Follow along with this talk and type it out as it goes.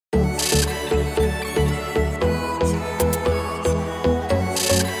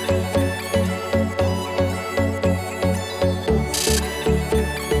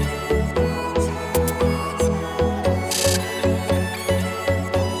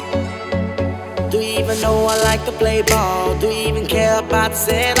even know I like to play ball? Do you even care about this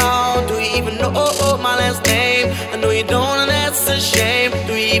at all? Do you even know my last name? I know you don't, and that's a shame.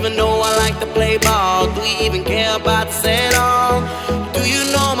 Do you even know I like to play ball? Do you even care about this at all? Do you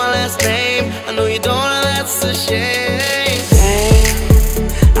know my last name? I know you don't, and that's a shame.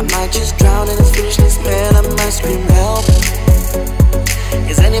 Damn, I might just drown in this foolishness, man. I might scream help.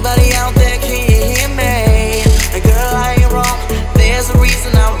 Is anybody out there, can you hear me? And girl, I ain't wrong. There's a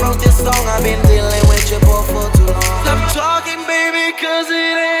reason I wrote this song. I've been dealing with your boy for too long. Stop talking, baby, cause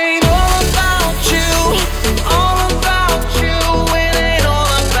it ain't all about you. All about you. It ain't all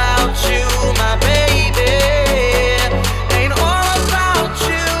about you, my baby. Ain't all about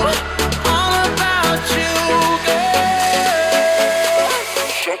you. All about you, girl.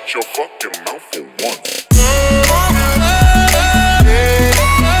 Shut your fucking mouth for once.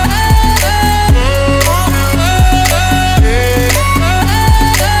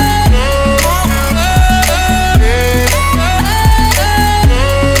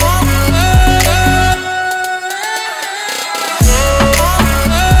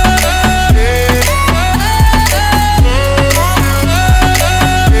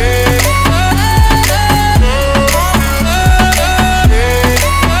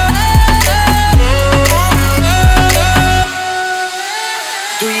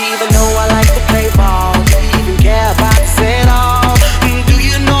 Do you even know I like to play ball? Do you even care about this at all? Do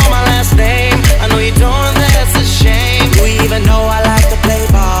you know my last name? I know you don't, and that's a shame. Do you even know I like to play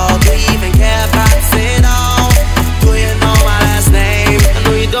ball? Do you even care about this at all? Do you know my last name? I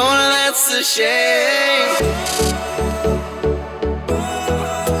know you don't, and that's a shame.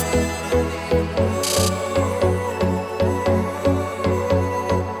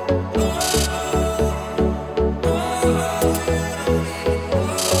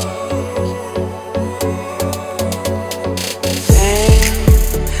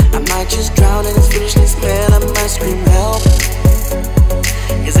 Just drown in this foolishness, man. I might scream help.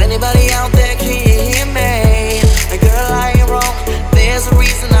 Is anybody out there, can you hear me? And girl, I ain't wrong. There's a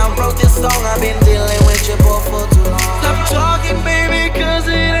reason I wrote this song. I've been dealing with your boy for too long. Stop talking, baby, cause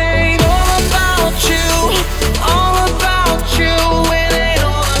it ain't all about you. All about you. It ain't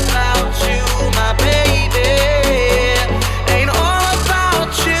all about you, my baby. Ain't all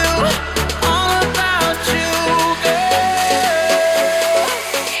about you. All about you, girl.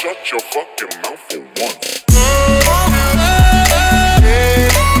 Shut your fucking mouth for once.